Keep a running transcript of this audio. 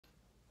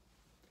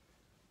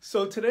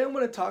So today I'm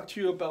going to talk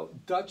to you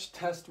about Dutch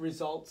test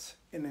results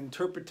and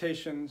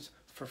interpretations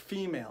for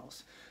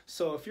females.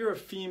 So if you're a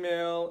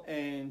female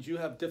and you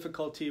have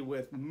difficulty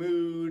with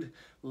mood,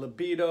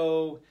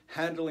 libido,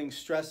 handling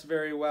stress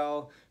very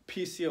well,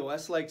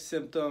 PCOS-like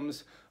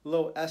symptoms,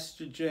 low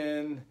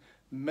estrogen,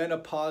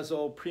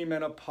 menopausal,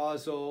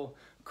 premenopausal,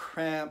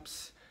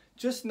 cramps,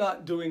 just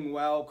not doing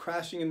well,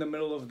 crashing in the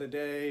middle of the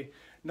day,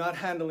 not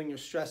handling your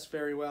stress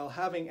very well,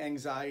 having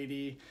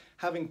anxiety,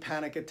 having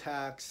panic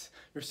attacks,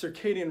 your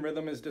circadian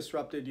rhythm is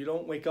disrupted, you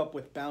don't wake up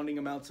with bounding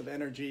amounts of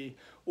energy,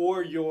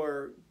 or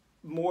you're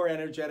more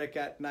energetic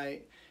at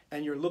night,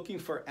 and you're looking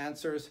for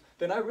answers,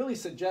 then I really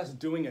suggest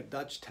doing a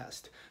Dutch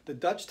test. The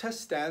Dutch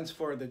test stands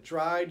for the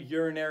Dried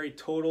Urinary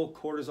Total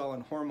Cortisol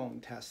and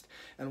Hormone Test,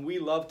 and we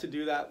love to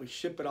do that. We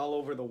ship it all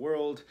over the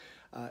world.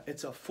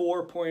 It's a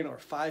 4-point or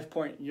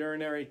 5-point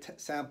urinary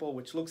sample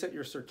which looks at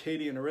your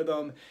circadian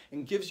rhythm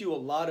and gives you a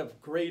lot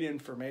of great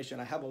information.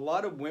 I have a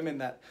lot of women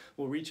that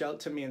will reach out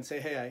to me and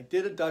say, hey, I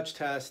did a Dutch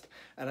test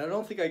and I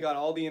don't think I got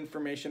all the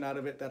information out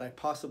of it that I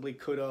possibly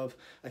could have.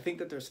 I think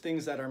that there's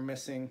things that are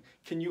missing.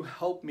 Can you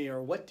help me,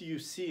 or what do you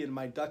see in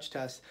my Dutch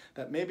test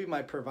that maybe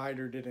my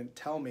provider didn't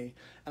tell me?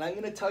 And I'm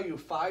going to tell you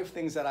 5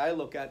 things that I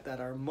look at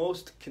that are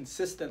most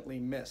consistently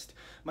missed.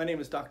 My name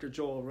is Dr.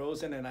 Joel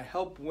Rosen, and I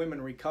help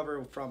women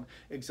recover from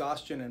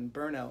exhaustion and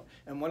burnout.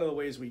 And one of the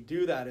ways we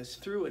do that is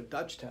through a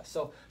Dutch test.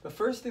 So the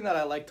first thing that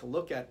I like to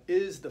look at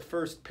is the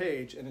first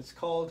page, and it's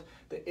called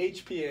the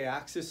HPA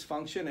axis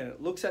function, and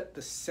it looks at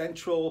the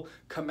central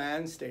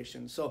command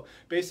station. So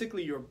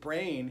basically your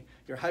brain,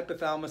 your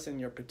hypothalamus and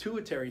your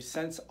pituitary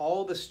sense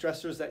all the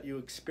stressors that you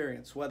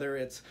experience, whether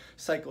it's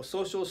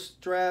psychosocial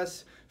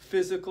stress,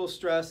 physical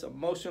stress,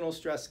 emotional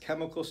stress,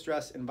 chemical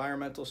stress,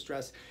 environmental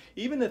stress,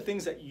 even the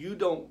things that you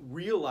don't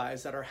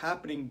realize that are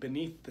happening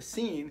beneath the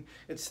scene,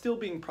 it's still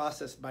being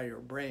processed by your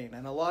brain.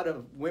 And a lot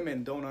of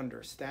women don't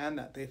understand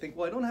that. They think,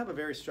 well, I don't have a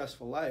very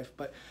stressful life.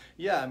 But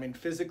yeah, I mean,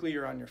 physically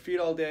you're on your feet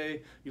all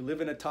day, you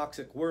live in a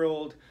toxic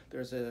world,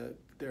 there's a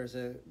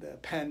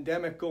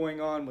pandemic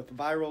going on with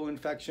viral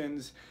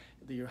infections,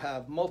 you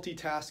have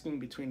multitasking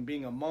between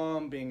being a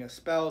mom, being a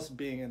spouse,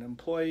 being an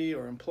employee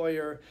or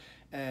employer,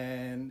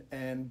 and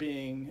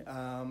being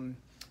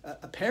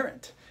a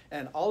parent.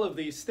 And all of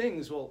these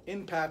things will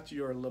impact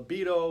your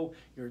libido,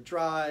 your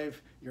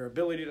drive, your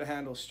ability to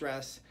handle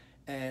stress.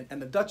 And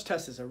the Dutch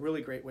test is a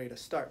really great way to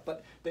start.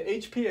 But the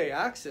HPA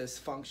axis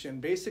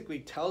function basically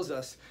tells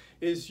us,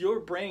 is your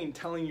brain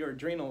telling your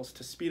adrenals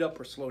to speed up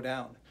or slow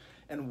down?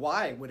 And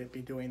why would it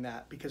be doing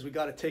that? Because we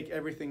got to take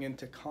everything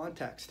into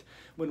context.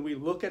 When we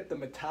look at the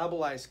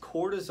metabolized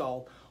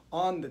cortisol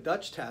on the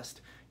Dutch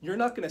test, you're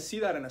not going to see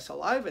that in a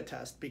saliva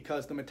test,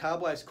 because the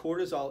metabolized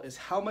cortisol is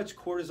how much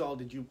cortisol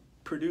did you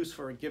produce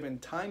for a given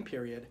time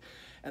period.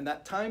 And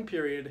that time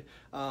period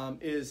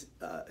is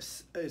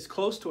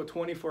close to a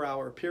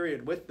 24-hour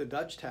period with the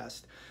Dutch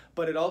test,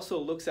 but it also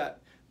looks at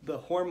the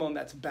hormone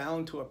that's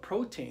bound to a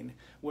protein,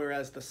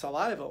 whereas the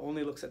saliva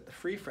only looks at the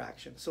free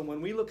fraction. So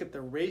when we look at the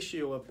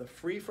ratio of the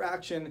free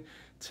fraction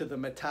to the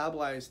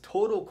metabolized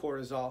total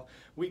cortisol,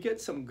 we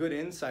get some good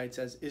insights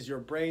as, is your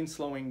brain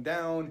slowing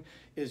down?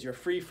 Is your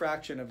free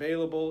fraction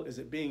available? Is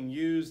it being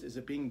used? Is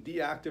it being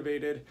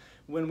deactivated?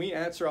 When we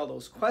answer all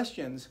those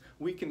questions,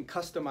 we can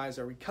customize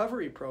a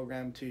recovery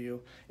program to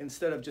you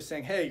instead of just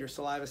saying, hey, your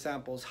saliva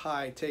sample is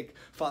high, take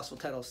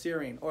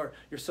phosphatidylserine, or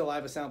your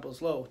saliva sample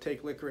is low,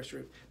 take licorice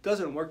root. It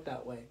doesn't work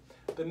that way.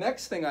 The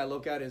next thing I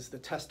look at is the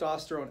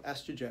testosterone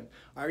estrogen.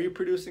 Are you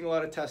producing a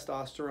lot of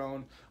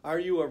testosterone? Are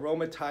you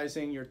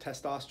aromatizing your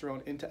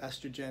testosterone into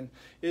estrogen?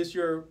 Is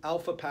your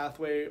alpha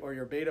pathway or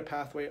your beta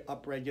pathway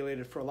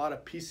upregulated? For a lot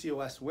of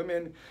PCOS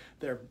women,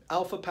 their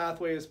alpha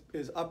pathway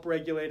is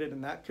upregulated,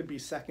 and that could be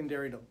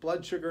secondary to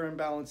blood sugar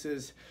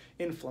imbalances,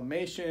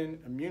 inflammation,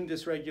 immune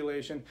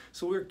dysregulation.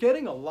 So we're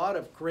getting a lot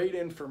of great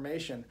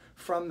information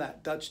from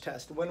that Dutch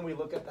test when we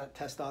look at that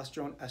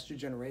testosterone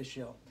estrogen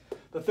ratio.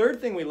 The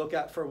third thing we look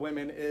at for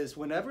women is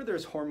whenever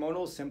there's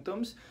hormonal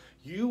symptoms,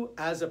 you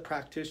as a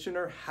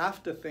practitioner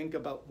have to think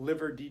about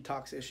liver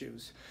detox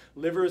issues.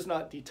 Liver is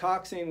not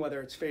detoxing,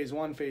 whether it's phase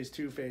 1, phase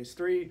 2, phase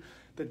 3.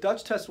 The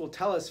Dutch test will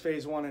tell us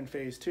phase 1 and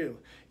phase 2.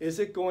 Is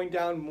it going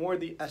down more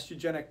the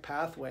estrogenic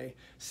pathway,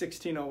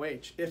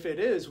 16-OH? If it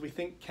is, we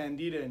think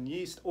candida and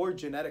yeast or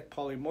genetic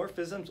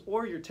polymorphisms,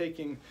 or you're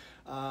taking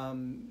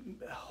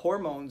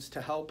hormones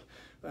to help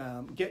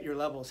get your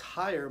levels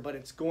higher, but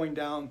it's going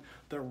down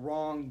the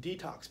wrong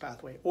detox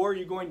pathway. Or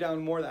you're going down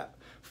more that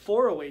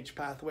 4-OH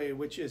pathway,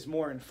 which is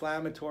more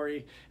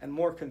inflammatory and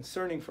more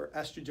concerning for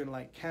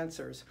estrogen-like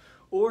cancers.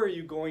 Or are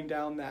you going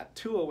down that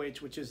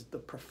 2-OH, which is the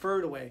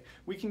preferred way?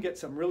 We can get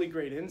some really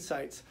great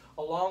insights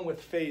along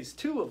with phase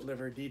 2 of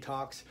liver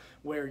detox,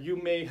 where you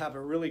may have a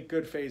really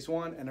good phase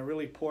 1 and a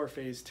really poor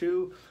phase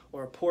 2,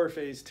 or a poor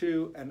phase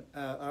 2 and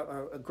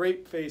a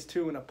great phase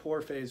 2 and a poor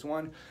phase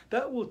 1.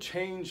 That will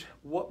change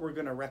what we're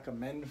going to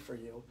recommend for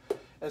you.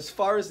 As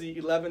far as the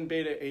 11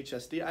 beta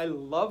HSD, I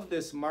love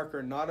this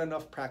marker. Not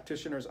enough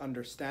practitioners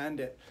understand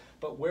it.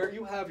 But where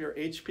you have your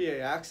HPA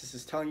axis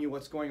is telling you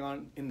what's going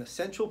on in the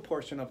central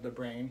portion of the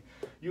brain.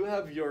 You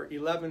have your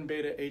 11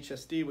 beta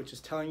HSD, which is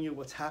telling you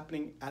what's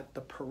happening at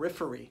the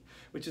periphery,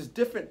 which is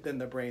different than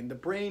the brain. The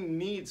brain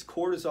needs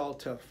cortisol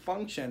to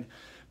function.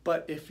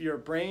 But if your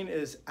brain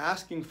is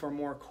asking for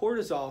more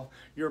cortisol,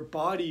 your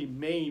body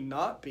may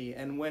not be.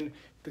 And when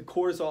the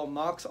cortisol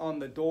knocks on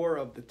the door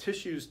of the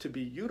tissues to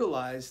be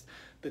utilized,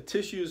 the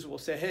tissues will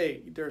say,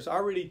 hey, there's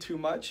already too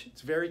much.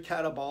 It's very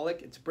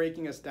catabolic. It's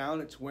breaking us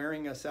down. It's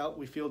wearing us out.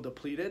 We feel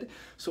depleted.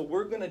 So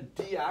we're going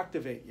to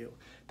deactivate you.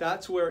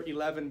 That's where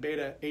 11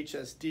 beta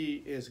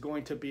HSD is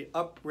going to be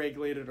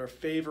upregulated or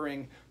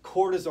favoring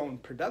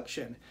cortisone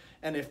production.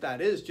 And if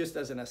that is, just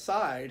as an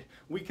aside,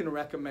 we can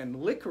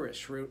recommend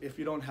licorice root if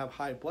you don't have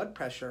high blood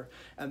pressure,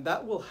 and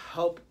that will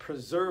help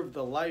preserve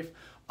the life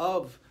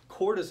of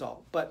cortisol.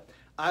 But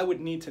I would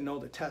need to know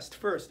the test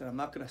first, and I'm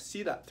not going to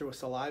see that through a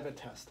saliva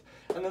test.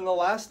 And then the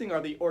last thing are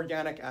the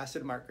organic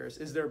acid markers.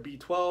 Is there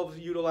B12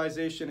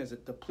 utilization? Is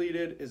it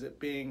depleted? Is it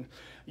being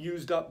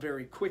used up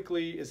very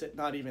quickly? Is it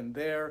not even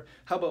there?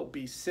 How about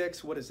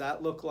B6? What does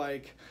that look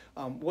like?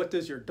 What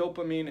does your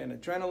dopamine and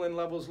adrenaline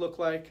levels look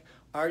like?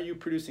 Are you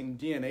producing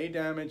DNA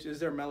damage? Is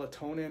there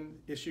melatonin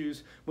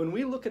issues? When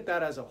we look at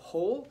that as a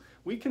whole,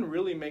 we can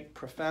really make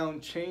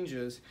profound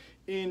changes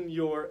in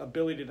your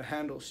ability to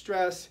handle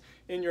stress,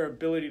 in your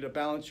ability to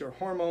balance your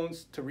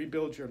hormones, to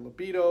rebuild your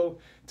libido,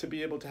 to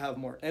be able to have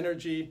more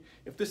energy.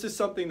 If this is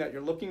something that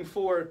you're looking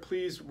for,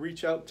 please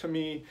reach out to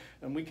me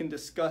and we can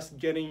discuss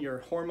getting your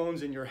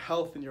hormones and your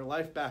health and your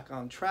life back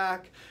on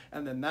track.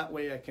 And then that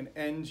way I can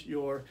end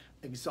your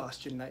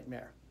exhaustion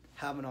nightmare.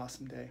 Have an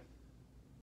awesome day.